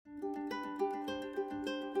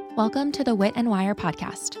Welcome to the Wit and Wire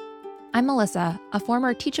podcast. I'm Melissa, a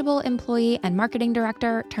former Teachable employee and marketing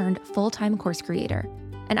director turned full-time course creator,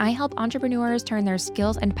 and I help entrepreneurs turn their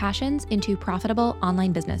skills and passions into profitable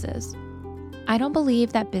online businesses. I don't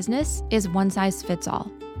believe that business is one size fits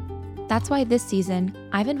all. That's why this season,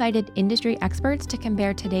 I've invited industry experts to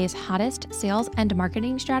compare today's hottest sales and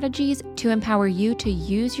marketing strategies to empower you to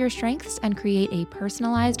use your strengths and create a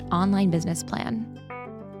personalized online business plan.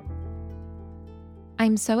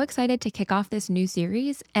 I'm so excited to kick off this new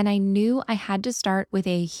series, and I knew I had to start with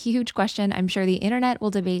a huge question I'm sure the internet will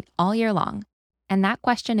debate all year long. And that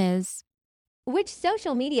question is, which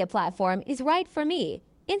social media platform is right for me,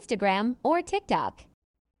 Instagram or TikTok?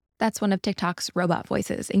 That's one of TikTok's robot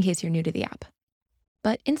voices, in case you're new to the app.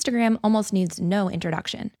 But Instagram almost needs no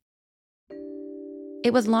introduction.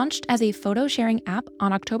 It was launched as a photo sharing app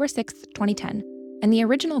on October 6, 2010, and the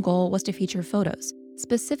original goal was to feature photos,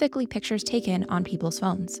 specifically pictures taken on people's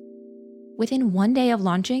phones. Within 1 day of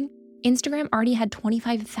launching, Instagram already had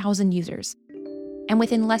 25,000 users. And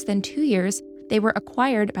within less than 2 years, they were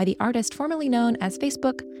acquired by the artist formerly known as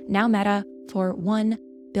Facebook, now Meta, for $1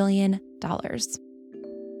 billion.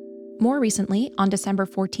 More recently, on December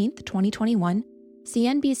 14th, 2021,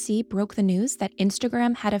 CNBC broke the news that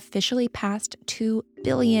Instagram had officially passed 2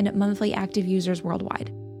 billion monthly active users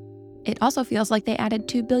worldwide. It also feels like they added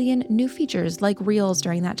 2 billion new features like Reels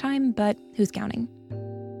during that time, but who's counting?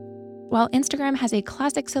 While Instagram has a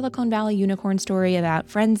classic Silicon Valley unicorn story about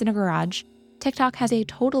friends in a garage, TikTok has a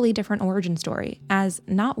totally different origin story as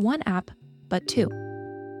not one app, but two.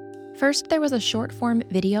 First, there was a short-form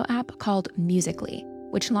video app called Musical.ly,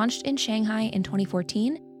 which launched in Shanghai in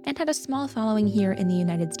 2014 and had a small following here in the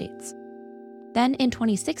United States. Then in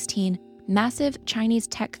 2016, massive Chinese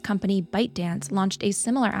tech company ByteDance launched a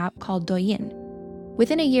similar app called Douyin.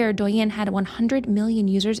 Within a year, Douyin had 100 million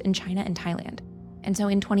users in China and Thailand. And so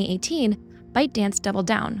in 2018, ByteDance doubled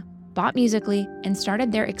down, bought Musical.ly, and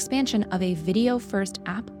started their expansion of a video-first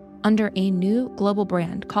app under a new global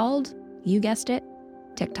brand called, you guessed it,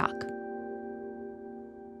 TikTok.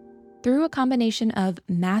 Through a combination of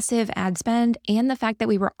massive ad spend and the fact that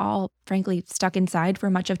we were all, frankly, stuck inside for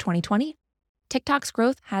much of 2020, TikTok's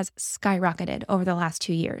growth has skyrocketed over the last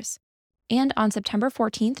 2 years. And on September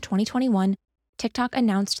 14th, 2021, TikTok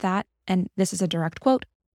announced that, and this is a direct quote,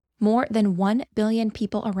 more than 1 billion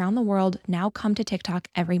people around the world now come to TikTok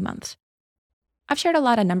every month. I've shared a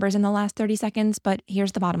lot of numbers in the last 30 seconds, but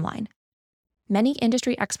here's the bottom line. Many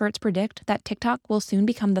industry experts predict that TikTok will soon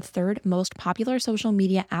become the third most popular social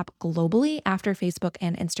media app globally after Facebook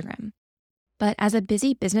and Instagram. But as a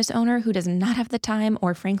busy business owner who does not have the time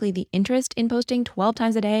or frankly the interest in posting 12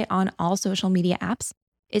 times a day on all social media apps,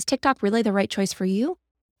 is TikTok really the right choice for you?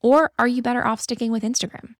 Or are you better off sticking with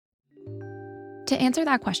Instagram? To answer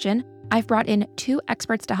that question, I've brought in 2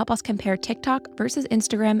 experts to help us compare TikTok versus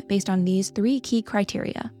Instagram based on these 3 key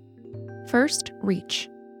criteria. First, reach.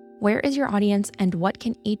 Where is your audience and what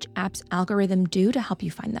can each app's algorithm do to help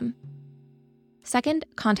you find them? Second,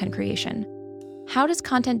 content creation. How does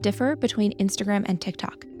content differ between Instagram and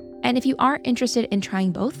TikTok? And if you are interested in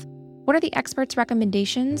trying both, what are the experts'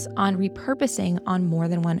 recommendations on repurposing on more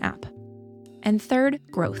than one app? And third,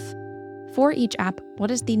 growth. For each app,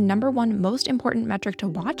 what is the number one most important metric to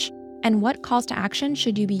watch, and what calls to action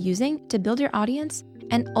should you be using to build your audience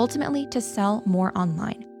and ultimately to sell more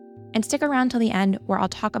online? And stick around till the end where I'll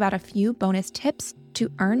talk about a few bonus tips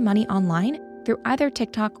to earn money online through either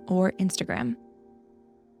TikTok or Instagram.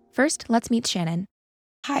 First, let's meet Shannon.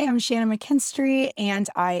 Hi, I'm Shannon McKinstry, and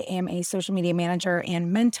I am a social media manager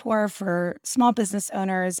and mentor for small business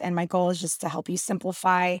owners. And my goal is just to help you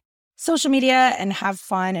simplify social media and have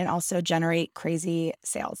fun and also generate crazy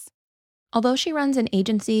sales. Although she runs an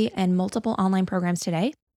agency and multiple online programs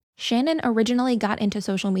today, Shannon originally got into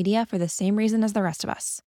social media for the same reason as the rest of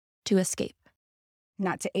us, to escape.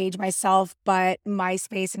 Not to age myself, but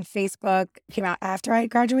MySpace and Facebook came out after I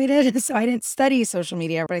graduated. So I didn't study social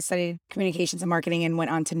media, but I studied communications and marketing and went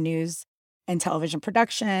on to news and television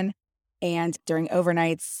production. And during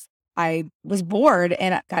overnights, I was bored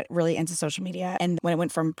and I got really into social media. And when it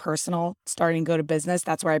went from personal, starting to go to business,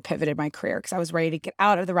 that's where I pivoted my career because I was ready to get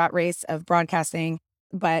out of the rat race of broadcasting.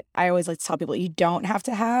 But I always like to tell people, you don't have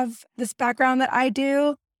to have this background that I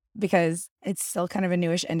do, because it's still kind of a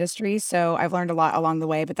newish industry. So I've learned a lot along the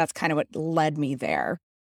way, but that's kind of what led me there.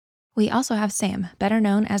 We also have Sam, better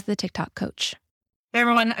known as the TikTok coach. Hey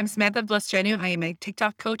everyone, I'm Samantha Blestjanu. I am a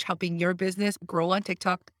TikTok coach helping your business grow on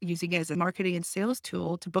TikTok using it as a marketing and sales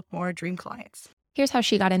tool to book more dream clients. Here's how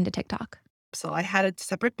she got into TikTok. So I had a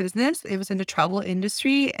separate business. It was in the travel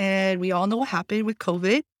industry, and we all know what happened with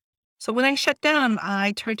COVID. So when I shut down,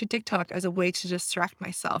 I turned to TikTok as a way to distract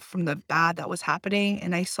myself from the bad that was happening.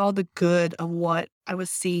 And I saw the good of what I was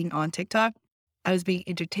seeing on TikTok. I was being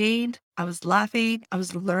entertained. I was laughing. I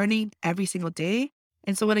was learning every single day.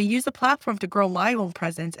 And so when I used the platform to grow my own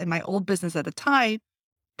presence and my old business at the time,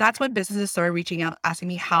 that's when businesses started reaching out, asking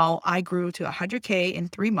me how I grew to 100K in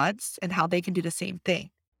 3 months and how they can do the same thing.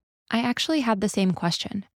 I actually had the same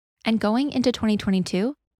question. And going into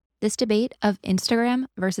 2022, this debate of Instagram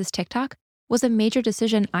versus TikTok was a major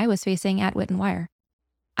decision I was facing at Wit and Wire.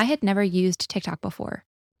 I had never used TikTok before,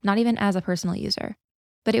 not even as a personal user,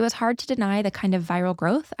 but it was hard to deny the kind of viral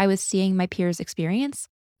growth I was seeing my peers experience,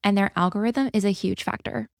 and their algorithm is a huge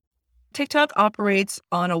factor. TikTok operates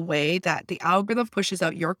on a way that the algorithm pushes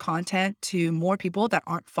out your content to more people that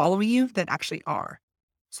aren't following you than actually are,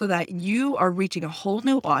 so that you are reaching a whole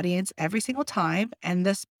new audience every single time. And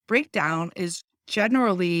this breakdown is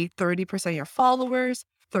generally 30% of your followers,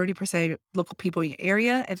 30% local people in your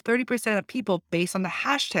area, and 30% of people based on the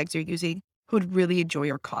hashtags you're using who would really enjoy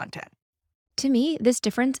your content. To me, this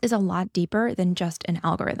difference is a lot deeper than just an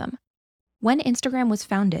algorithm. When Instagram was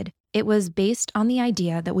founded, it was based on the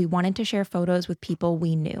idea that we wanted to share photos with people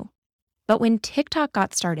we knew. But when TikTok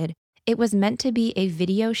got started, it was meant to be a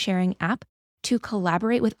video sharing app to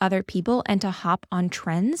collaborate with other people and to hop on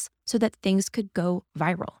trends so that things could go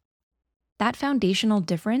viral. That foundational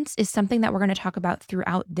difference is something that we're going to talk about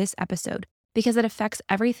throughout this episode because it affects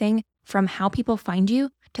everything from how people find you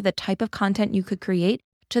to the type of content you could create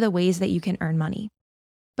to the ways that you can earn money.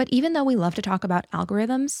 But even though we love to talk about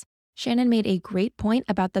algorithms, Shannon made a great point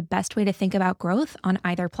about the best way to think about growth on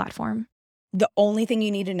either platform. The only thing you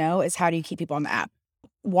need to know is how do you keep people on the app?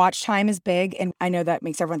 Watch time is big. And I know that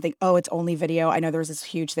makes everyone think, oh, it's only video. I know there was this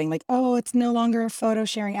huge thing like, oh, it's no longer a photo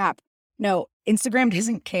sharing app. No, Instagram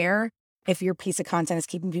doesn't care if your piece of content is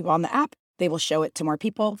keeping people on the app. They will show it to more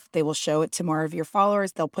people. They will show it to more of your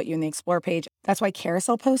followers. They'll put you in the explore page. That's why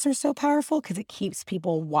carousel posts are so powerful because it keeps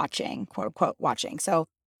people watching, quote unquote, watching. So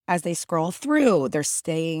as they scroll through, they're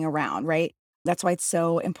staying around, right? That's why it's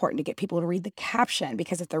so important to get people to read the caption,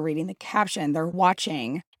 because if they're reading the caption, they're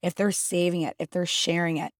watching. If they're saving it, if they're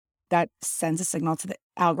sharing it, that sends a signal to the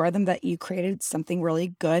algorithm that you created something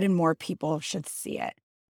really good and more people should see it.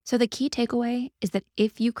 So the key takeaway is that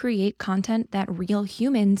if you create content that real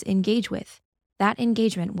humans engage with, that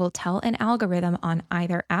engagement will tell an algorithm on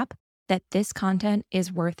either app that this content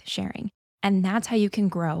is worth sharing. And that's how you can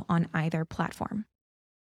grow on either platform.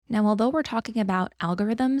 Now, although we're talking about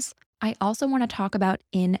algorithms, I also want to talk about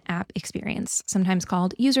in-app experience, sometimes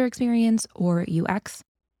called user experience or UX.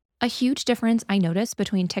 A huge difference I notice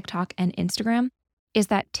between TikTok and Instagram is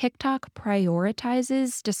that TikTok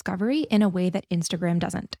prioritizes discovery in a way that Instagram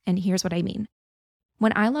doesn't. And here's what I mean.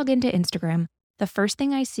 When I log into Instagram, the first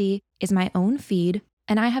thing I see is my own feed,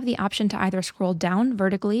 and I have the option to either scroll down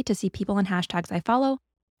vertically to see people and hashtags I follow,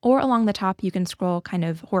 or along the top, you can scroll kind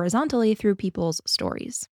of horizontally through people's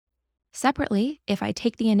stories. Separately, if I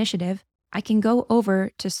take the initiative, I can go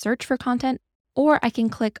over to search for content, or I can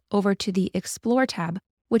click over to the Explore tab,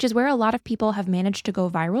 which is where a lot of people have managed to go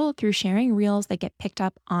viral through sharing reels that get picked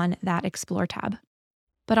up on that Explore tab.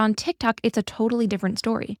 But on TikTok, it's a totally different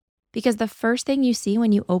story because the first thing you see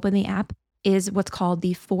when you open the app is what's called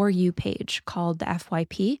the For You page, called the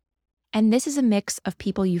FYP. And this is a mix of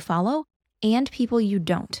people you follow and people you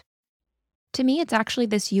don't. To me, it's actually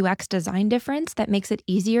this UX design difference that makes it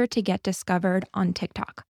easier to get discovered on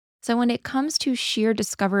TikTok. So when it comes to sheer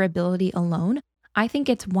discoverability alone, I think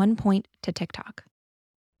it's 1 point to TikTok.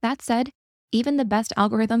 That said, even the best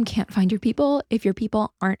algorithm can't find your people if your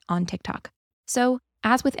people aren't on TikTok. So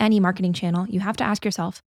as with any marketing channel, you have to ask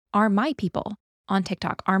yourself, are my people on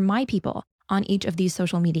TikTok? Are my people on each of these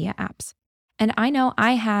social media apps? And I know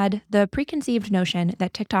I had the preconceived notion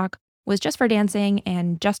that TikTok was just for dancing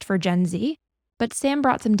and just for Gen Z, but Sam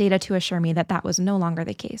brought some data to assure me that that was no longer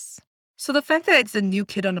the case. So the fact that it's a new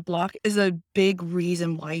kid on the block is a big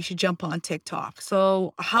reason why you should jump on TikTok.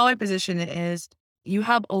 So how I position it is you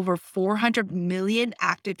have over 400 million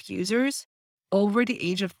active users over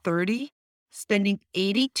the age of 30 spending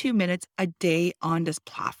 82 minutes a day on this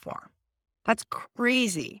platform. That's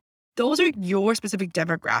crazy. Those are your specific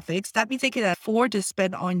demographics. That means they can afford to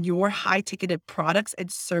spend on your high-ticketed products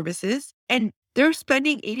and services. And they're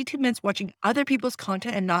spending 82 minutes watching other people's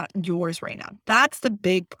content and not yours right now. That's the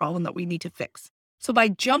big problem that we need to fix. So by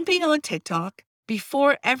jumping on TikTok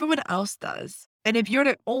before everyone else does, and if you're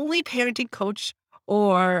the only parenting coach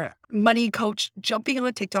or money coach jumping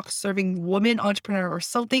on TikTok serving women entrepreneur or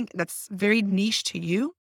something that's very niche to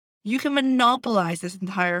you, you can monopolize this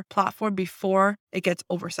entire platform before it gets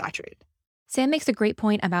oversaturated. Sam makes a great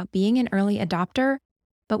point about being an early adopter,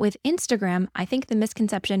 But with Instagram, I think the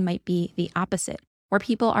misconception might be the opposite, where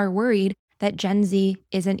people are worried that Gen Z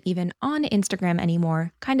isn't even on Instagram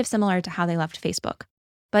anymore, kind of similar to how they left Facebook.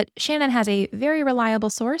 But Shannon has a very reliable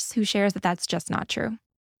source who shares that that's just not true.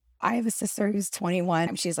 I have a sister who's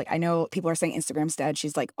 21. She's like, I know people are saying Instagram's dead.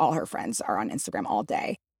 She's like, all her friends are on Instagram all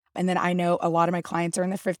day. And then I know a lot of my clients are in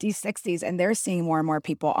the 50s, 60s, and they're seeing more and more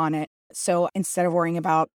people on it. So instead of worrying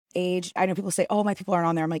about age, I know people say, oh, my people aren't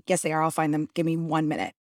on there. I'm like, yes, they are. I'll find them. Give me 1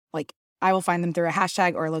 minute. Like, I will find them through a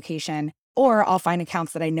hashtag or a location, or I'll find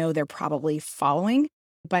accounts that I know they're probably following.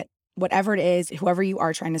 But whatever it is, whoever you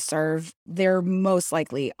are trying to serve, they're most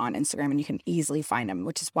likely on Instagram and you can easily find them,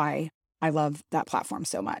 which is why I love that platform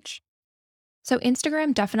so much. So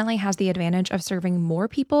Instagram definitely has the advantage of serving more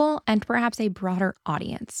people and perhaps a broader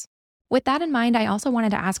audience. With that in mind, I also wanted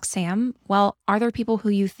to ask Sam, well, are there people who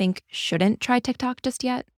you think shouldn't try TikTok just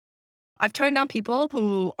yet? I've turned down people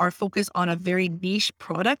who are focused on a very niche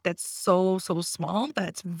product that's so small that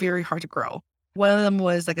it's very hard to grow. One of them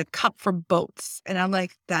was like a cup for boats. And I'm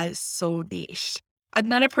like, that is so niche.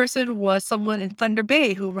 Another person was someone in Thunder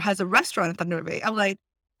Bay who has a restaurant in Thunder Bay. I'm like,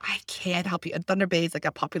 I can't help you. And Thunder Bay is like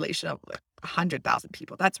a population of like 100,000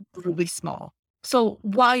 people. That's really small. So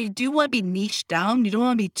while you do want to be niche down, you don't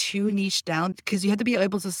want to be too niche down because you have to be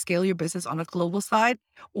able to scale your business on a global side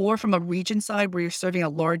or from a region side where you're serving a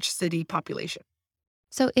large city population.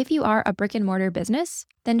 So if you are a brick and mortar business,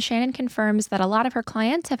 then Shannon confirms that a lot of her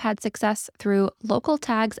clients have had success through local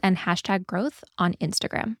tags and hashtag growth on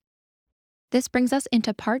Instagram. This brings us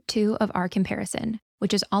into part 2 of our comparison,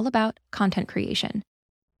 which is all about content creation.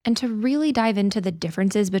 And to really dive into the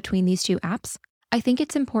differences between these two apps, I think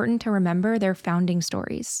it's important to remember their founding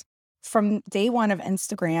stories. From day one of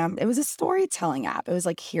Instagram, it was a storytelling app. It was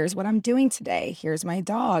like, here's what I'm doing today. Here's my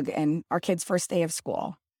dog and our kid's first day of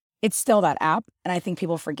school. It's still that app. And I think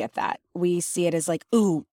people forget that. We see it as like,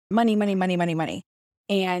 ooh, money, money, money, money, money.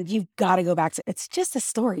 And you've got to go back to, it's just a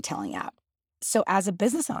storytelling app. So as a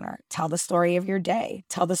business owner, tell the story of your day,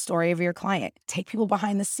 tell the story of your client, take people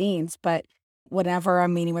behind the scenes. But whenever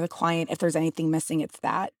I'm meeting with a client, if there's anything missing, it's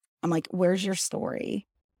that. I'm like, where's your story?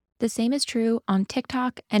 The same is true on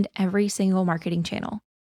TikTok and every single marketing channel.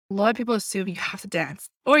 A lot of people assume you have to dance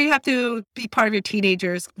or you have to be part of your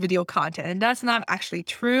teenager's video content. And that's not actually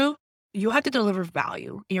true. You have to deliver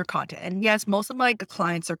value in your content. And yes, most of my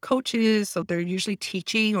clients are coaches, so they're usually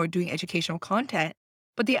teaching or doing educational content.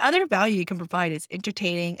 But the other value you can provide is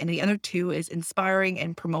entertaining, and the other two is inspiring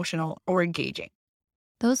and promotional or engaging.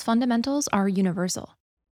 Those fundamentals are universal.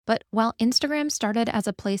 But while Instagram started as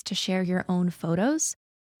a place to share your own photos,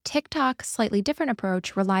 TikTok's slightly different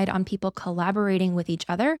approach relied on people collaborating with each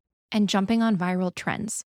other and jumping on viral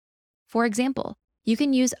trends. For example, you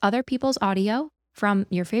can use other people's audio, from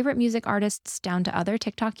your favorite music artists down to other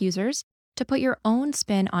TikTok users, to put your own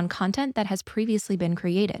spin on content that has previously been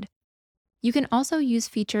created. You can also use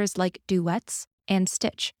features like duets and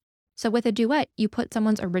Stitch. So with a duet, you put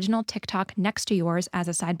someone's original TikTok next to yours as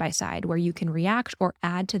a side-by-side where you can react or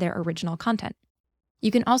add to their original content. You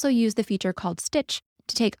can also use the feature called Stitch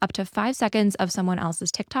to take up to 5 seconds of someone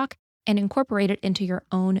else's TikTok and incorporate it into your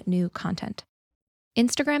own new content.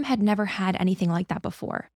 Instagram had never had anything like that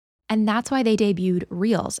before, and that's why they debuted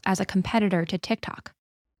Reels as a competitor to TikTok.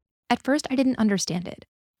 At first, I didn't understand it.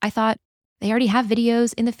 I thought, they already have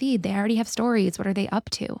videos in the feed, they already have stories, what are they up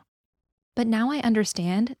to? But now I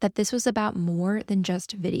understand that this was about more than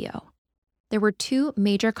just video. There were 2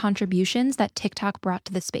 major contributions that TikTok brought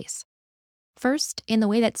to the space. First, in the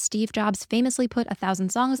way that Steve Jobs famously put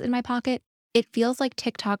 1,000 songs in my pocket, it feels like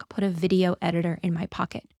TikTok put a video editor in my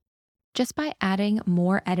pocket. Just by adding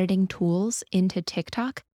more editing tools into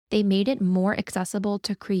TikTok, they made it more accessible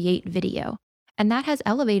to create video, and that has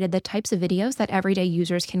elevated the types of videos that everyday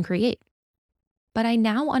users can create. But I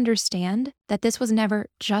now understand that this was never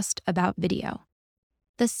just about video.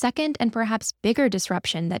 The second and perhaps bigger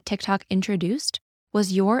disruption that TikTok introduced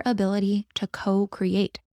was your ability to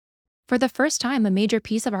co-create. For the first time, a major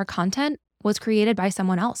piece of our content was created by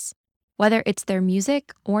someone else, whether it's their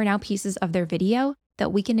music or now pieces of their video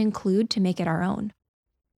that we can include to make it our own.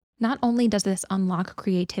 Not only does this unlock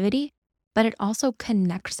creativity, but it also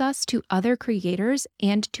connects us to other creators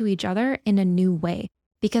and to each other in a new way,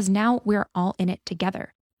 because now we're all in it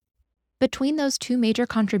together. Between those 2 major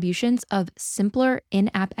contributions of simpler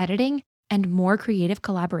in-app editing and more creative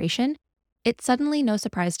collaboration, it's suddenly no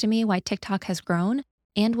surprise to me why TikTok has grown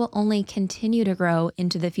and will only continue to grow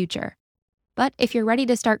into the future. But if you're ready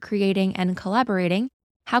to start creating and collaborating,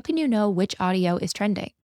 how can you know which audio is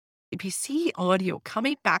trending? If you see audio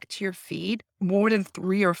coming back to your feed more than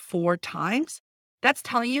 3 or 4 times, that's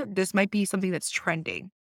telling you this might be something that's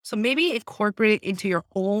trending. So maybe incorporate it into your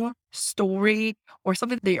own story or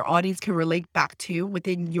something that your audience can relate back to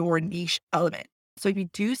within your niche element. So if you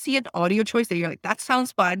do see an audio choice that you're like, that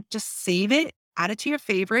sounds fun, just save it, add it to your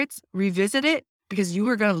favorites, revisit it, because you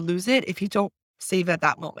are going to lose it if you don't save at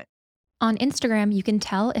that moment. On Instagram, you can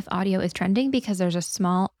tell if audio is trending because there's a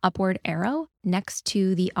small upward arrow next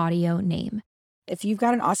to the audio name. If you've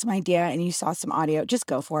got an awesome idea and you saw some audio, just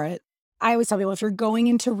go for it. I always tell people, if you're going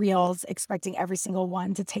into Reels expecting every single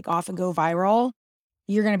one to take off and go viral,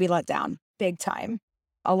 you're going to be let down big time.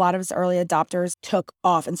 A lot of us early adopters took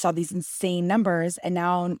off and saw these insane numbers, and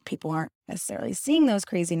now people aren't necessarily seeing those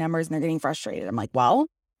crazy numbers and they're getting frustrated. I'm like, well,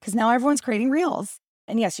 because now everyone's creating Reels.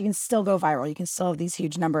 And yes, you can still go viral. You can still have these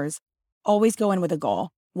huge numbers. Always go in with a goal,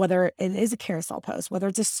 whether it is a carousel post, whether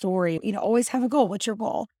it's a story, always have a goal. What's your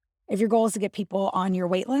goal? If your goal is to get people on your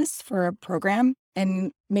wait list for a program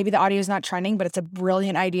and maybe the audio is not trending, but it's a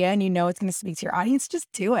brilliant idea and it's going to speak to your audience, just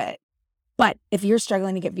do it. But if you're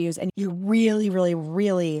struggling to get views and you really, really,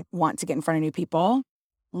 really want to get in front of new people,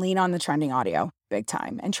 lean on the trending audio big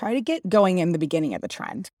time and try to get going in the beginning of the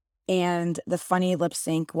trend. And the funny lip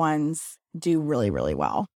sync ones do really, really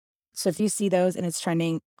well. So if you see those and it's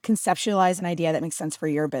trending, conceptualize an idea that makes sense for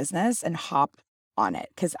your business and hop on it,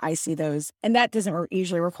 because I see those. And that doesn't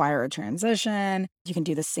usually require a transition. You can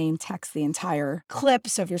do the same text the entire clip.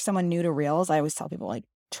 So if you're someone new to Reels, I always tell people,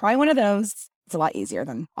 try one of those. It's a lot easier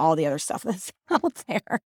than all the other stuff that's out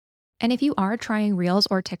there. And if you are trying Reels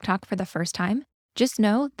or TikTok for the first time, just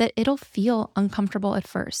know that it'll feel uncomfortable at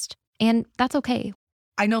first. And that's okay.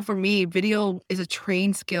 I know for me, video is a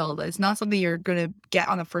trained skill. It's not something you're going to get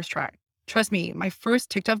on the first try. Trust me, my first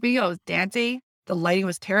TikTok video, I was dancing. The lighting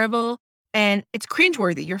was terrible. And it's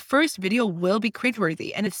cringeworthy. Your first video will be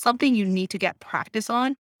cringeworthy. And it's something you need to get practice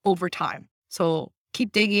on over time. So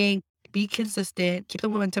keep digging, be consistent, keep the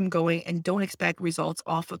momentum going, and don't expect results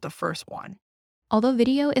off of the first one. Although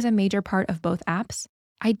video is a major part of both apps,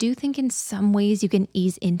 I do think in some ways you can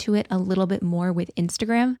ease into it a little bit more with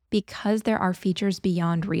Instagram because there are features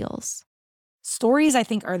beyond Reels. Stories, I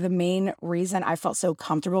think, are the main reason I felt so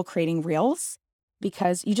comfortable creating Reels,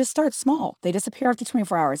 because you just start small. They disappear after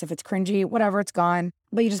 24 hours. If it's cringy, whatever, it's gone,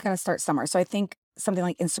 but you just got to start somewhere. So I think something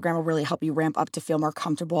like Instagram will really help you ramp up to feel more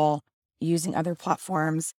comfortable using other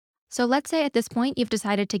platforms. So let's say at this point, you've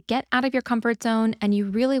decided to get out of your comfort zone and you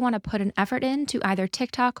really want to put an effort into either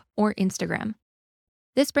TikTok or Instagram.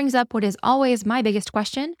 This brings up what is always my biggest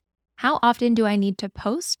question: how often do I need to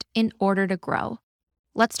post in order to grow?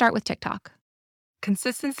 Let's start with TikTok.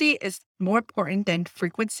 Consistency is more important than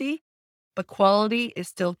frequency, but quality is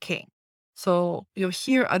still king. So you'll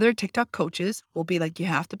hear other TikTok coaches will be like, you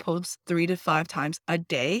have to post 3 to 5 times a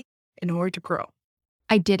day in order to grow.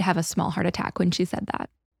 I did have a small heart attack when she said that.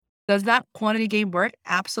 Does that quantity game work?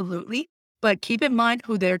 Absolutely. But keep in mind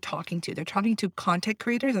who they're talking to. They're talking to content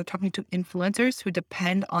creators. They're talking to influencers who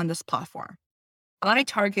depend on this platform. I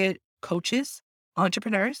target coaches,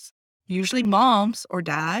 entrepreneurs, usually moms or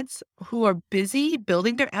dads who are busy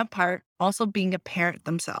building their empire, also being a parent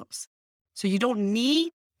themselves. So you don't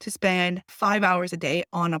need to spend 5 hours a day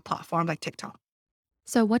on a platform like TikTok.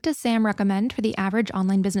 So what does Sam recommend for the average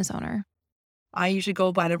online business owner? I usually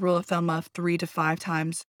go by the rule of thumb of 3 to 5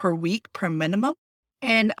 times per week per minimum.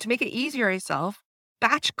 And to make it easier on yourself,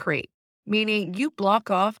 batch create, meaning you block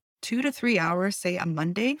off 2 to 3 hours, say on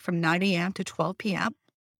Monday from 9 a.m. to 12 p.m.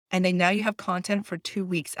 And then now you have content for 2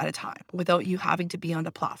 weeks at a time without you having to be on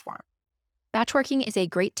the platform. Batchworking is a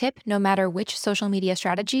great tip no matter which social media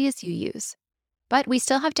strategies you use. But we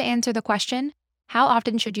still have to answer the question, how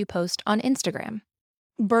often should you post on Instagram?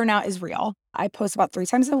 Burnout is real. I post about 3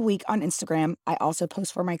 times a week on Instagram. I also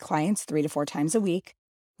post for my clients 3 to 4 times a week.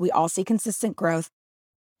 We all see consistent growth.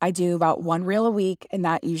 I do about 1 reel a week, and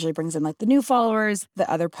that usually brings in the new followers.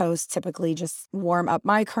 The other posts typically just warm up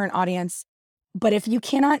my current audience. But if you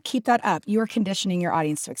cannot keep that up, you are conditioning your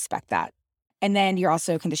audience to expect that. And then you're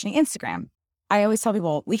also conditioning Instagram. I always tell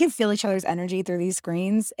people, we can feel each other's energy through these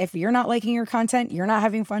screens. If you're not liking your content, you're not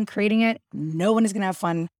having fun creating it, no one is going to have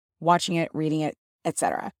fun watching it, reading it,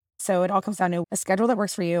 etc. So it all comes down to a schedule that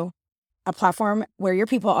works for you, a platform where your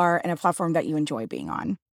people are, and a platform that you enjoy being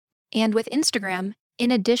on. And with Instagram,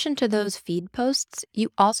 in addition to those feed posts, you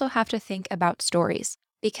also have to think about stories,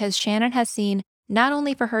 because Shannon has seen, not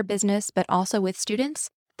only for her business, but also with students,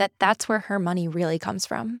 that that's where her money really comes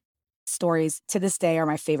from. Stories to this day are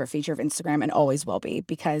my favorite feature of Instagram and always will be,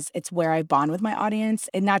 because it's where I bond with my audience,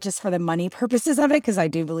 and not just for the money purposes of it, because I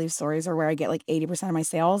do believe stories are where I get 80% of my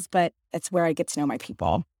sales, but it's where I get to know my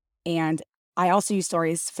people. And I also use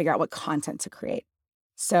stories to figure out what content to create.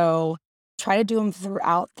 So try to do them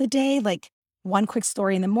throughout the day. one quick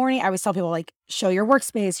story in the morning. I always tell people, like, show your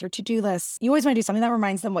workspace, your to-do list. You always want to do something that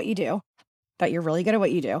reminds them what you do, that you're really good at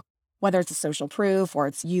what you do, whether it's a social proof or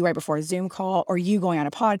it's you right before a Zoom call or you going on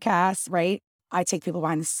a podcast, right? I take people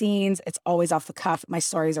behind the scenes. It's always off the cuff. My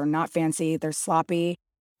stories are not fancy. They're sloppy.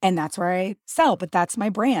 And that's where I sell. But that's my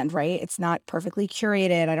brand, right? It's not perfectly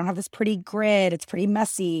curated. I don't have this pretty grid. It's pretty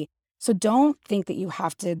messy. So don't think that you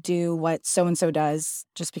have to do what so-and-so does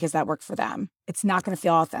just because that worked for them. It's not going to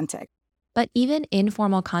feel authentic. But even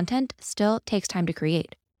informal content still takes time to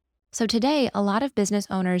create. So today, a lot of business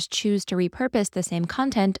owners choose to repurpose the same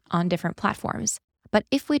content on different platforms. But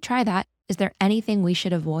if we try that, is there anything we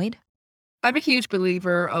should avoid? I'm a huge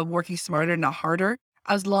believer of working smarter, not harder,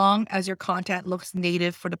 as long as your content looks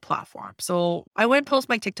native for the platform. So I wouldn't post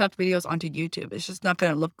my TikTok videos onto YouTube. It's just not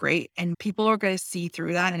going to look great. And people are going to see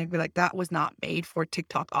through that and be like, that was not made for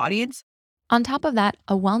TikTok audience. On top of that,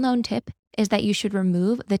 a well-known tip is that you should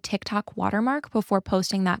remove the TikTok watermark before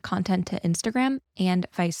posting that content to Instagram and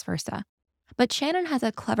vice versa. But Shannon has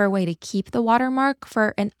a clever way to keep the watermark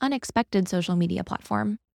for an unexpected social media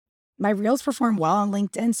platform. My reels perform well on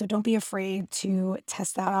LinkedIn, so don't be afraid to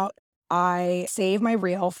test that out. I save my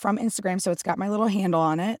reel from Instagram, so it's got my little handle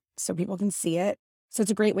on it so people can see it. So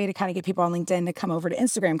it's a great way to kind of get people on LinkedIn to come over to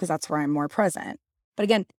Instagram because that's where I'm more present. But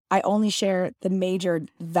again, I only share the major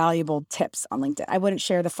valuable tips on LinkedIn. I wouldn't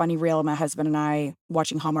share the funny reel of my husband and I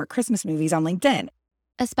watching Hallmark Christmas movies on LinkedIn.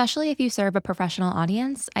 Especially if you serve a professional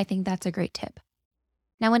audience, I think that's a great tip.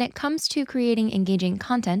 Now, when it comes to creating engaging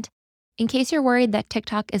content, in case you're worried that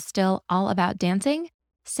TikTok is still all about dancing,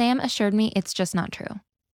 Sam assured me it's just not true.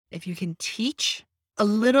 If you can teach a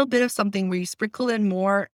little bit of something where you sprinkle in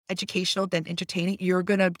more educational than entertaining, you're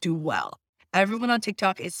going to do well. Everyone on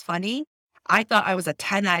TikTok is funny. I thought I was a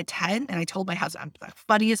 10 out of 10, and I told my husband I'm the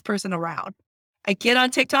funniest person around. I get on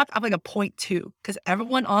TikTok, I'm like a 0.2 because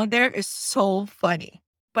everyone on there is so funny.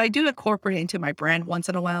 But I do incorporate it into my brand once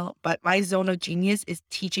in a while. But my zone of genius is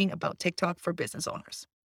teaching about TikTok for business owners.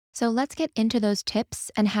 So let's get into those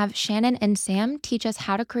tips and have Shannon and Sam teach us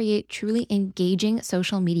how to create truly engaging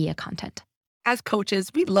social media content. As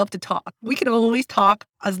coaches, we love to talk. We can always talk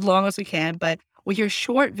as long as we can, but with your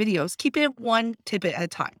short videos, keep it one tidbit at a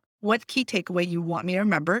time. What key takeaway you want me to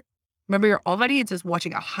remember? Remember, your audience is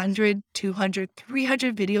watching 100, 200,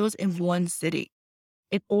 300 videos in one sitting.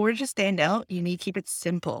 In order to stand out, you need to keep it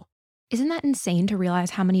simple. Isn't that insane to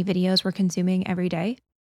realize how many videos we're consuming every day?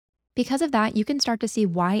 Because of that, you can start to see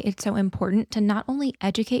why it's so important to not only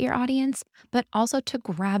educate your audience, but also to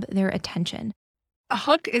grab their attention. A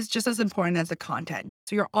hook is just as important as the content.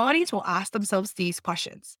 So your audience will ask themselves these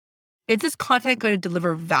questions. Is this content going to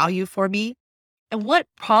deliver value for me? And what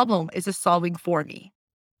problem is it solving for me?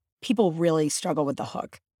 People really struggle with the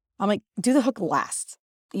hook. I'm like, do the hook last.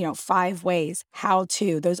 5 ways, how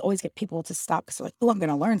to. Those always get people to stop because they're like, oh, I'm going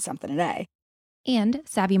to learn something today. And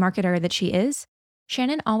savvy marketer that she is,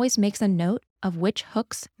 Shannon always makes a note of which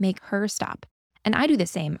hooks make her stop. And I do the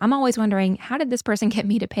same. I'm always wondering, how did this person get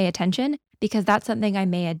me to pay attention? Because that's something I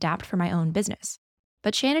may adapt for my own business.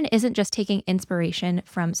 But Shannon isn't just taking inspiration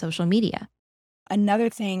from social media. Another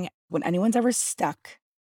thing, when anyone's ever stuck,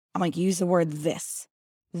 I'm like, use the word this.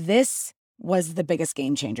 This was the biggest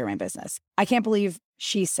game changer in my business. I can't believe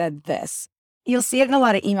she said this. You'll see it in a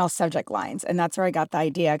lot of email subject lines. And that's where I got the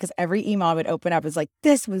idea because every email I would open up is like,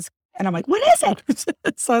 this was, and I'm like, what is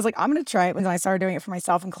it? So I was like, I'm going to try it. When I started doing it for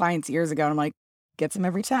myself and clients years ago, and I'm like, gets them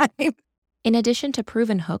every time. In addition to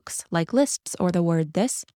proven hooks like lists or the word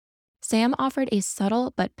this, Sam offered a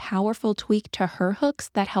subtle but powerful tweak to her hooks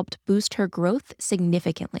that helped boost her growth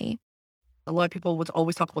significantly. A lot of people would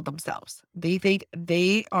always talk about themselves. They think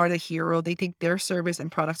they are the hero. They think their service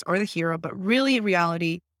and products are the hero, but really in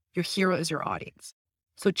reality, your hero is your audience.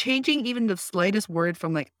 So changing even the slightest word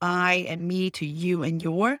from like I and me to you and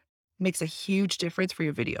your makes a huge difference for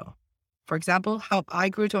your video. For example, how I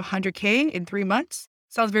grew to 100K in 3 months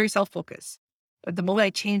sounds very self-focused. But the moment I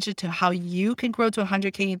changed it to how you can grow to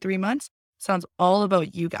 100K in 3 months, sounds all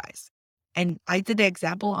about you guys. And I did the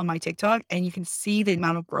example on my TikTok, and you can see the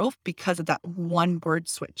amount of growth because of that one word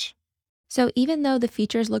switch. So even though the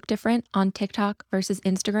features look different on TikTok versus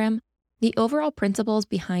Instagram, the overall principles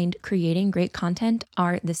behind creating great content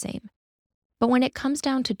are the same. But when it comes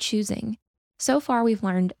down to choosing, so far we've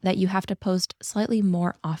learned that you have to post slightly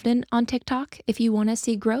more often on TikTok if you want to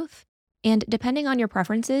see growth. And depending on your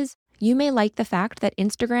preferences, you may like the fact that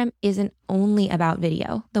Instagram isn't only about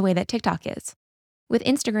video the way that TikTok is. With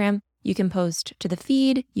Instagram, you can post to the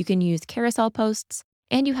feed, you can use carousel posts,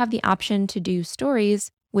 and you have the option to do stories,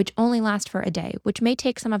 which only last for a day, which may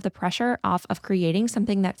take some of the pressure off of creating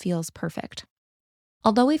something that feels perfect.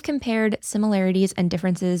 Although we've compared similarities and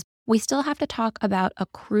differences we still have to talk about a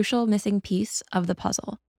crucial missing piece of the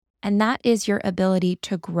puzzle, and that is your ability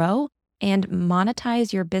to grow and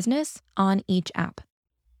monetize your business on each app.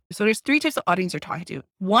 So there's three types of audience you're talking to.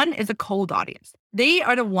 One is a cold audience. They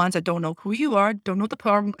are the ones that don't know who you are, don't know what the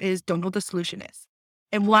problem is, don't know what the solution is.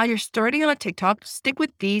 And while you're starting on TikTok, stick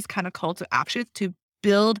with these kind of calls to action to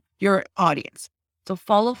build your audience. So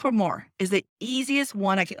follow for more is the easiest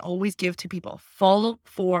one I can always give to people. Follow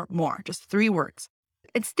for more, just 3 words.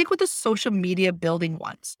 And stick with the social media building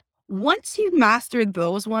ones. Once you master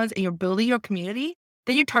those ones and you're building your community,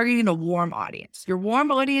 then you're targeting a warm audience. Your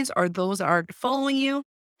warm audience are those that are following you,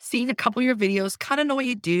 seeing a couple of your videos, kind of know what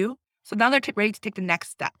you do. So now they're ready to take the next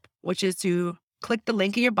step, which is to click the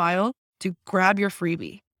link in your bio to grab your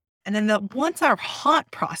freebie. And then the ones that are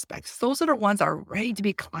hot prospects, those are the ones that are ready to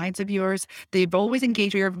be clients of yours. They've always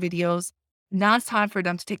engaged with your videos. Now it's time for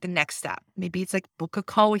them to take the next step. Maybe it's like book a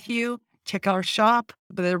call with you, check out our shop,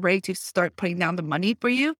 but they're ready to start putting down the money for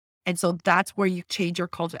you. And so that's where you change your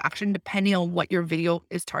call to action depending on what your video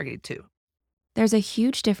is targeted to. There's a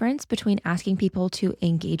huge difference between asking people to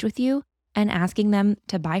engage with you and asking them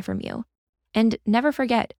to buy from you. And never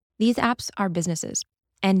forget, these apps are businesses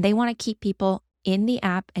and they want to keep people in the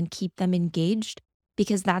app and keep them engaged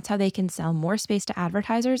because that's how they can sell more space to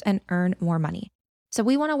advertisers and earn more money. So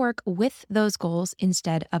we want to work with those goals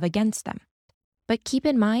instead of against them. But keep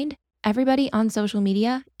in mind, everybody on social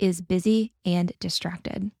media is busy and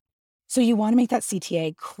distracted. So you want to make that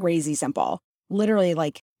CTA crazy simple. Literally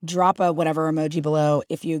like drop a whatever emoji below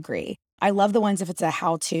if you agree. I love the ones if it's a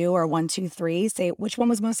how-to or 1, 2, 3, say which one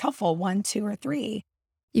was most helpful, 1, 2, or 3.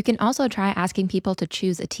 You can also try asking people to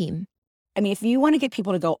choose a team. I mean, if you want to get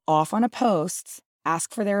people to go off on a post,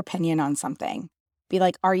 ask for their opinion on something. Be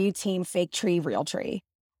like, are you team fake tree, real tree?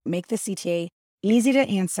 Make the CTA easy to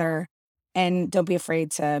answer and don't be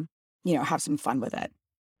afraid to, have some fun with it.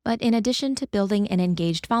 But in addition to building an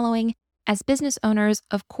engaged following, as business owners,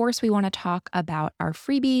 of course, we want to talk about our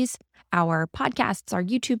freebies, our podcasts, our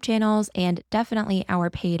YouTube channels, and definitely our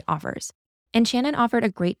paid offers. And Shannon offered a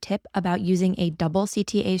great tip about using a double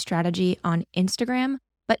CTA strategy on Instagram,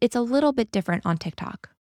 but it's a little bit different on TikTok.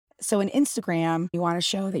 So in Instagram, you want to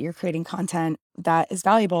show that you're creating content that is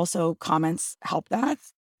valuable. So comments help that.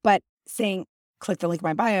 But saying, click the link in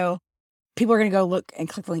my bio, people are going to go look and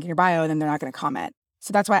click the link in your bio, and then they're not going to comment.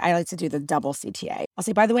 So that's why I like to do the double CTA. I'll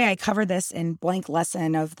say, by the way, I cover this in blank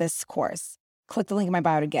lesson of this course. Click the link in my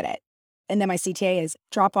bio to get it. And then my CTA is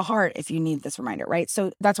drop a heart if you need this reminder, right?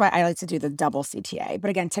 So that's why I like to do the double CTA. But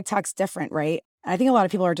again, TikTok's different, right? And I think a lot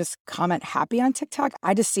of people are just comment happy on TikTok.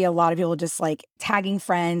 I just see a lot of people just like tagging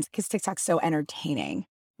friends because TikTok's so entertaining.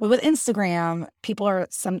 But with Instagram, people are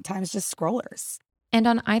sometimes just scrollers. And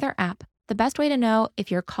on either app, the best way to know if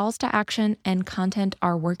your calls to action and content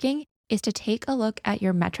are working is to take a look at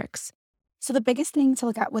your metrics. So the biggest thing to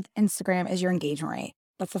look at with Instagram is your engagement rate.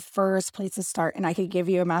 That's the first place to start. And I could give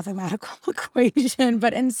you a mathematical equation,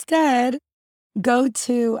 but instead go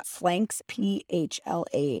to Flanks,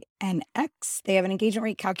 PHLANX. They have an engagement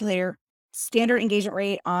rate calculator. Standard engagement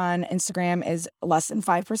rate on Instagram is less than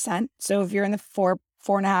 5%. So if you're in the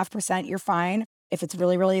 4.5%, you're fine. If it's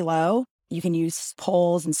really, really low, you can use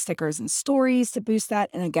polls and stickers and stories to boost that.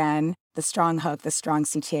 And again, the strong hook, the strong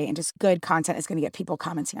CTA, and just good content is going to get people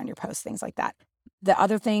commenting on your posts, things like that. The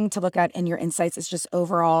other thing to look at in your insights is just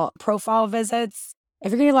overall profile visits.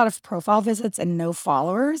 If you're getting a lot of profile visits and no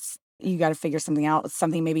followers, you got to figure something out.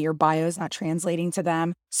 Something maybe your bio is not translating to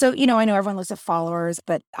them. So, I know everyone looks at followers,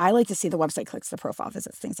 but I like to see the website clicks, the profile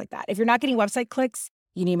visits, things like that. If you're not getting website clicks,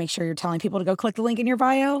 you need to make sure you're telling people to go click the link in your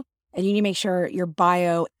bio. And you need to make sure your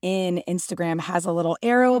bio in Instagram has a little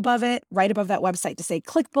arrow above it, right above that website to say,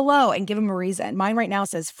 click below and give them a reason. Mine right now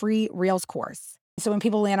says free Reels course. So when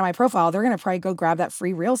people land on my profile, they're going to probably go grab that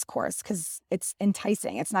free Reels course because it's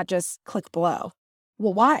enticing. It's not just click below.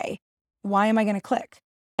 Well, why? Why am I going to click?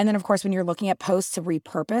 And then, of course, when you're looking at posts to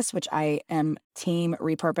repurpose, which I am team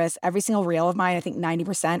repurpose, every single reel of mine, I think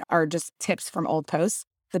 90% are just tips from old posts.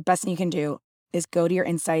 The best thing you can do is go to your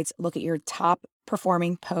insights, look at your top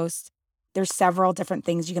performing posts. There's several different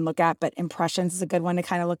things you can look at, but impressions is a good one to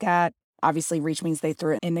kind of look at. Obviously, reach means they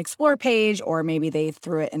threw it in the Explore page, or maybe they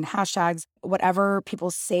threw it in hashtags. Whatever people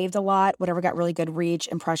saved a lot, whatever got really good reach,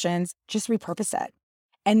 impressions, just repurpose it.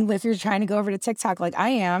 And if you're trying to go over to TikTok like I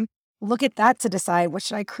am, look at that to decide what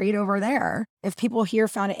should I create over there. If people here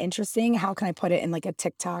found it interesting, how can I put it in like a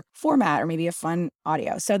TikTok format or maybe a fun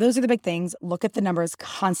audio? So those are the big things. Look at the numbers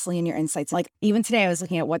constantly in your insights. Like even today, I was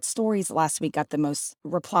looking at what stories last week got the most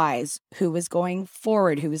replies, who was going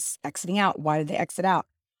forward, who was exiting out, why did they exit out?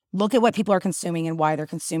 Look at what people are consuming and why they're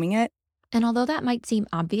consuming it. And although that might seem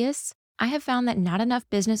obvious, I have found that not enough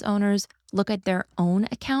business owners look at their own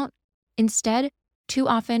account. Instead, too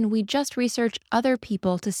often we just research other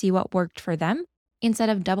people to see what worked for them instead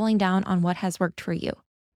of doubling down on what has worked for you.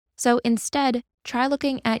 So instead, try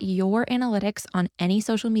looking at your analytics on any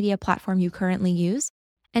social media platform you currently use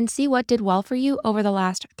and see what did well for you over the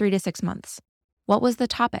last 3 to 6 months. What was the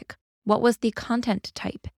topic? What was the content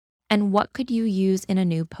type? And what could you use in a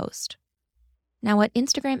new post? Now, what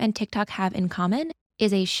Instagram and TikTok have in common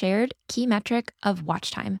is a shared key metric of watch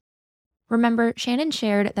time. Remember, Shannon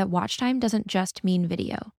shared that watch time doesn't just mean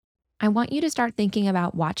video. I want you to start thinking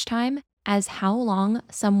about watch time as how long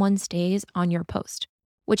someone stays on your post,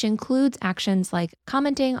 which includes actions like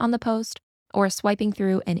commenting on the post or swiping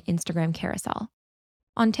through an Instagram carousel.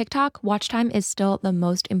 On TikTok, watch time is still the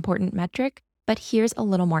most important metric, but here's a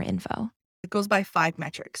little more info. It goes by 5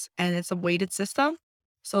 metrics and it's a weighted system.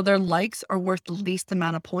 So their likes are worth the least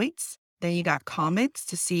amount of points. Then you got comments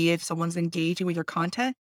to see if someone's engaging with your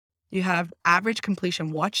content. You have average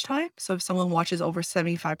completion watch time. So if someone watches over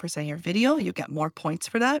 75% of your video, you get more points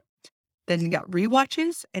for that. Then you got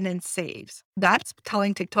rewatches and then saves. That's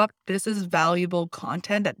telling TikTok this is valuable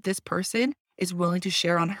content that this person is willing to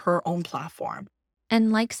share on her own platform.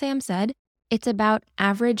 And like Sam said, it's about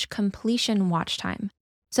average completion watch time.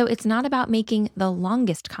 So it's not about making the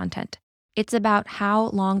longest content. It's about how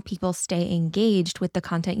long people stay engaged with the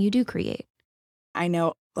content you do create. I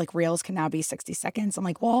know like reels can now be 60 seconds. I'm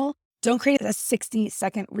like, well, don't create a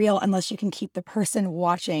 60-second reel unless you can keep the person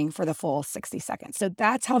watching for the full 60 seconds. So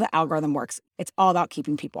that's how the algorithm works. It's all about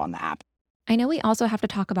keeping people on the app. I know we also have to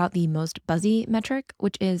talk about the most buzzy metric,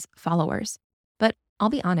 which is followers. But I'll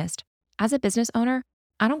be honest, as a business owner,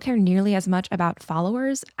 I don't care nearly as much about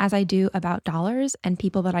followers as I do about dollars and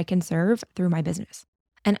people that I can serve through my business.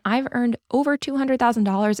 And I've earned over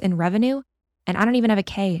 $200,000 in revenue, and I don't even have a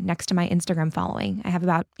K next to my Instagram following. I have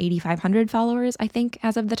about 8,500 followers, I think,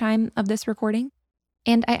 as of the time of this recording.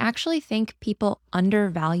 And I actually think people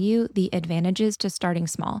undervalue the advantages to starting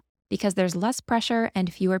small because there's less pressure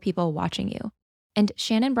and fewer people watching you. And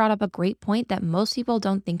Shannon brought up a great point that most people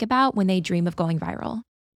don't think about when they dream of going viral.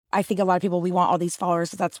 I think a lot of people, we want all these followers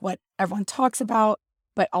because that's what everyone talks about,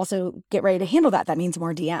 but also get ready to handle that. That means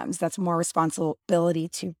more DMs. That's more responsibility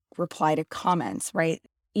to reply to comments, right?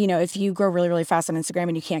 You know, if you grow really, really fast on Instagram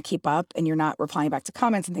and you can't keep up and you're not replying back to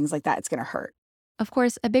comments and things like that, it's going to hurt. Of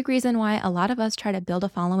course, a big reason why a lot of us try to build a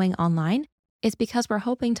following online is because we're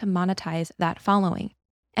hoping to monetize that following.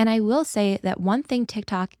 And I will say that one thing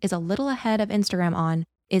TikTok is a little ahead of Instagram on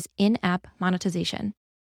is in-app monetization.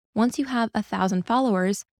 Once you have 1,000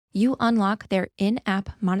 followers, you unlock their in-app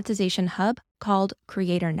monetization hub called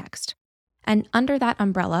Creator Next. And under that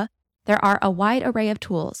umbrella, there are a wide array of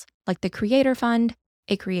tools like the Creator Fund,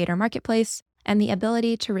 a creator marketplace, and the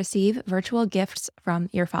ability to receive virtual gifts from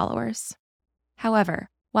your followers. However,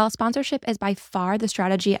 while sponsorship is by far the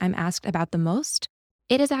strategy I'm asked about the most,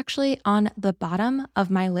 it is actually on the bottom of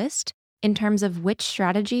my list in terms of which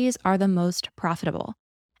strategies are the most profitable.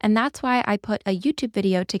 And that's why I put a YouTube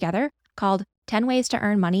video together called 10 Ways to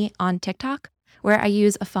Earn Money on TikTok, where I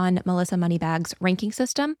use a fun Melissa Moneybags ranking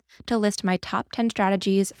system to list my top 10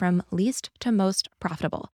 strategies from least to most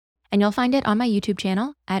profitable. And you'll find it on my YouTube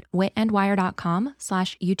channel at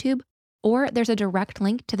witandwire.com/YouTube, or there's a direct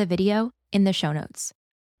link to the video in the show notes.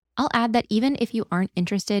 I'll add that even if you aren't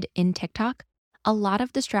interested in TikTok, a lot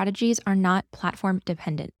of the strategies are not platform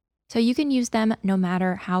dependent. So you can use them no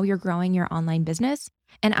matter how you're growing your online business.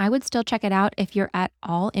 And I would still check it out if you're at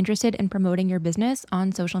all interested in promoting your business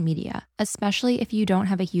on social media, especially if you don't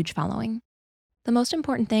have a huge following. The most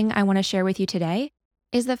important thing I want to share with you today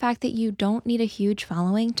is the fact that you don't need a huge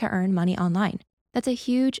following to earn money online. That's a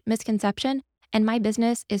huge misconception, and my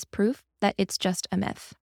business is proof that it's just a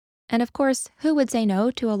myth. And of course, who would say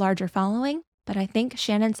no to a larger following? But I think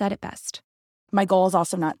Shannon said it best. My goal is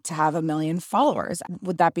also not to have 1 million followers.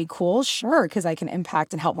 Would that be cool? Sure, because I can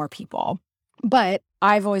impact and help more people. But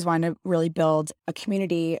I've always wanted to really build a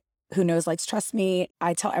community who knows, likes, trusts me.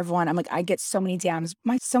 I tell everyone, I'm like, I get so many DMs.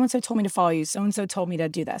 My so-and-so told me to follow you. So-and-so told me to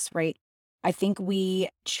do this, right? I think we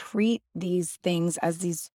treat these things as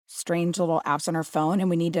these strange little apps on our phone, and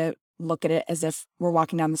we need to look at it as if we're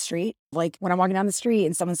walking down the street. Like when I'm walking down the street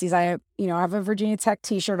and someone sees I have a Virginia Tech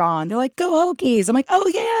t-shirt on, they're like, go Hokies. I'm like, oh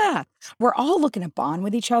yeah. We're all looking to bond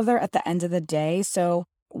with each other at the end of the day. So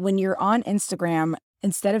when you're on Instagram,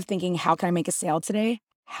 instead of thinking, how can I make a sale today?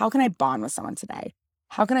 How can I bond with someone today?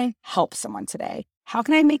 How can I help someone today? How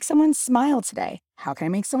can I make someone smile today? How can I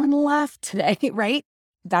make someone laugh today, right?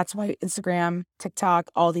 That's why Instagram, TikTok,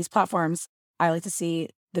 all these platforms, I like to see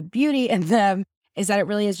the beauty in them is that it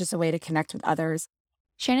really is just a way to connect with others.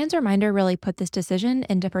 Shannon's reminder really put this decision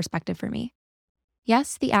into perspective for me.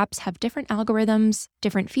 Yes, the apps have different algorithms,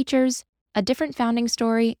 different features, a different founding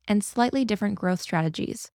story, and slightly different growth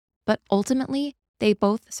strategies. But ultimately, they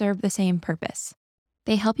both serve the same purpose.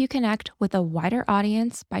 They help you connect with a wider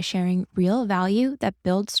audience by sharing real value that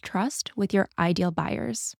builds trust with your ideal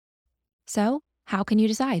buyers. So, how can you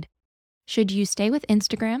decide? Should you stay with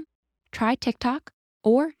Instagram, try TikTok,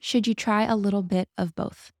 or should you try a little bit of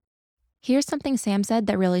both? Here's something Sam said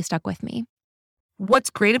that really stuck with me.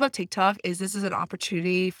 What's great about TikTok is this is an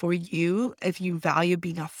opportunity for you, if you value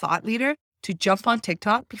being a thought leader, to jump on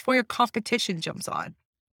TikTok before your competition jumps on.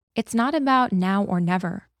 It's not about now or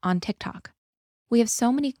never on TikTok. We have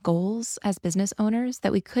so many goals as business owners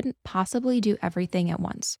that we couldn't possibly do everything at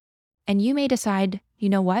once. And you may decide, you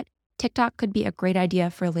know what, TikTok could be a great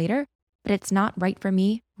idea for later, but it's not right for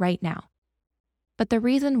me right now. But the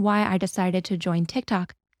reason why I decided to join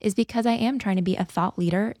TikTok is because I am trying to be a thought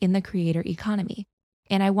leader in the creator economy.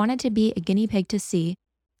 And I wanted to be a guinea pig to see,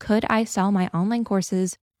 could I sell my online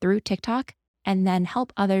courses through TikTok and then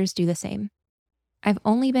help others do the same? I've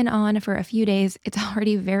only been on for a few days. It's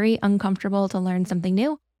already very uncomfortable to learn something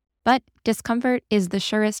new, but discomfort is the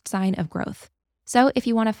surest sign of growth. So if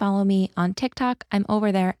you want to follow me on TikTok, I'm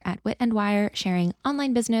over there at Wit and Wire sharing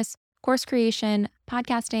online business, course creation,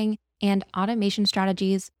 podcasting, and automation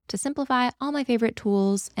strategies to simplify all my favorite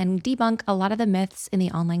tools and debunk a lot of the myths in the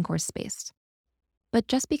online course space. But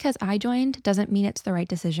just because I joined doesn't mean it's the right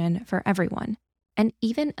decision for everyone. And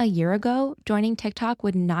even a year ago, joining TikTok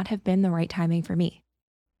would not have been the right timing for me.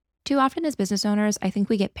 Too often as business owners, I think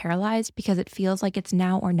we get paralyzed because it feels like it's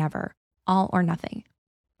now or never, all or nothing.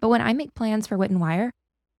 But when I make plans for Wit and Wire,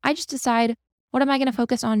 I just decide, what am I going to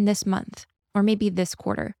focus on this month or maybe this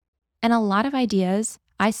quarter? And a lot of ideas,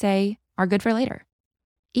 I say, are good for later.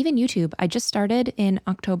 Even YouTube, I just started in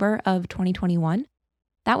October of 2021.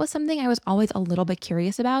 That was something I was always a little bit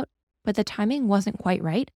curious about, but the timing wasn't quite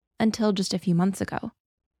right until just a few months ago.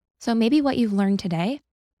 So maybe what you've learned today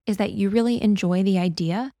is that you really enjoy the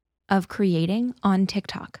idea of creating on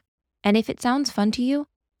TikTok. And if it sounds fun to you,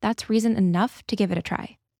 that's reason enough to give it a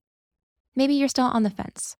try. Maybe you're still on the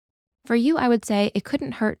fence. For you, I would say it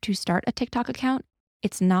couldn't hurt to start a TikTok account.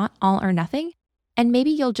 It's not all or nothing. And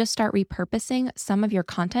maybe you'll just start repurposing some of your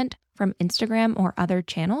content from Instagram or other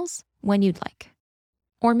channels when you'd like.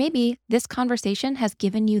 Or maybe this conversation has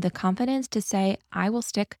given you the confidence to say, I will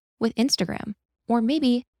stick with Instagram. Or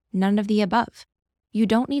maybe none of the above. You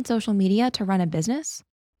don't need social media to run a business,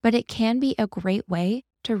 but it can be a great way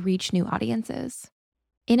to reach new audiences.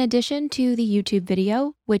 In addition to the YouTube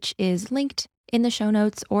video, which is linked in the show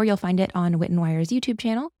notes, or you'll find it on Wit and Wire's YouTube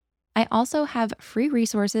channel, I also have free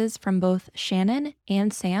resources from both Shannon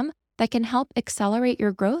and Sam that can help accelerate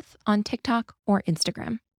your growth on TikTok or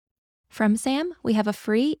Instagram. From Sam, we have a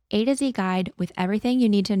free A to Z guide with everything you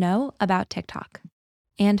need to know about TikTok.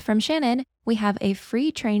 And from Shannon, we have a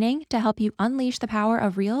free training to help you unleash the power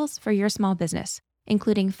of Reels for your small business,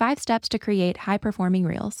 including 5 steps to create high-performing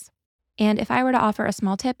Reels. And if I were to offer a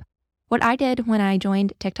small tip, what I did when I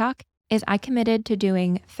joined TikTok is I committed to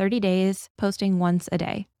doing 30 days posting once a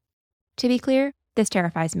day. To be clear, this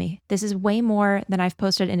terrifies me. This is way more than I've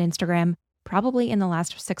posted in Instagram, probably in the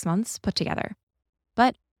last 6 months put together.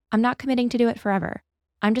 But I'm not committing to do it forever.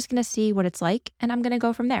 I'm just going to see what it's like, and I'm going to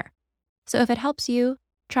go from there. So if it helps you,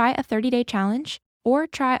 try a 30-day challenge or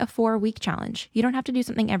try a 4-week challenge. You don't have to do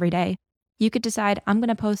something every day. You could decide, I'm going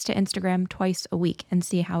to post to Instagram twice a week and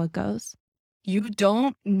see how it goes. You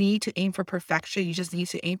don't need to aim for perfection. You just need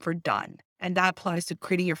to aim for done. And that applies to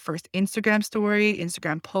creating your first Instagram story,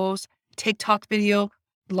 Instagram post, TikTok video,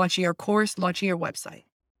 launching your course, launching your website.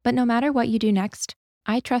 But no matter what you do next,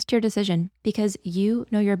 I trust your decision because you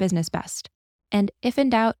know your business best. And if in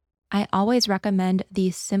doubt, I always recommend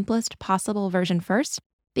the simplest possible version first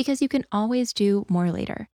because you can always do more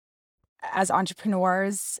later. As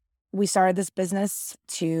entrepreneurs, we started this business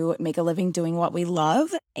to make a living doing what we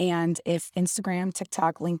love. And if Instagram,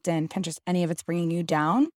 TikTok, LinkedIn, Pinterest, any of it's bringing you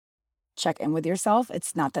down, check in with yourself.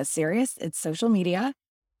 It's not that serious. It's social media.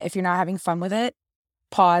 If you're not having fun with it,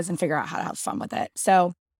 pause and figure out how to have fun with it.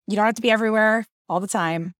 So you don't have to be everywhere all the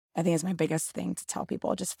time. I think it's my biggest thing to tell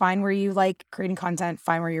people. Just find where you like creating content,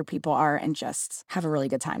 find where your people are, and just have a really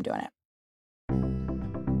good time doing it.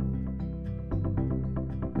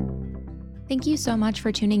 Thank you so much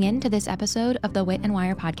for tuning in to this episode of the Wit and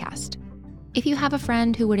Wire podcast. If you have a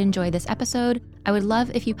friend who would enjoy this episode, I would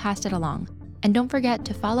love if you passed it along. And don't forget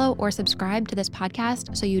to follow or subscribe to this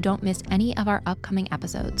podcast so you don't miss any of our upcoming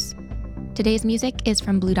episodes. Today's music is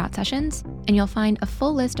from Blue Dot Sessions, and you'll find a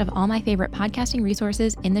full list of all my favorite podcasting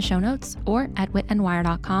resources in the show notes or at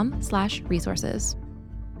witandwire.com/resources.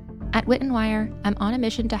 At Wit and Wire, I'm on a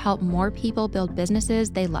mission to help more people build businesses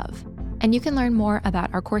they love. And you can learn more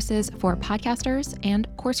about our courses for podcasters and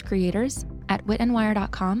course creators at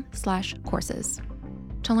witandwire.com/courses.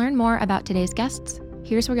 To learn more about today's guests,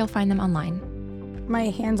 here's where you'll find them online. My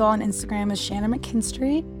handle on Instagram is Shannon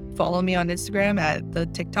McKinstry. Follow me on Instagram at the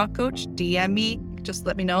TikTok Coach. DM me. Just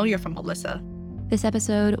let me know you're from Melissa. This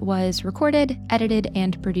episode was recorded, edited,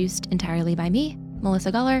 and produced entirely by me,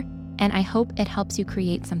 Melissa Guller, and I hope it helps you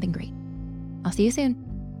create something great. I'll see you soon.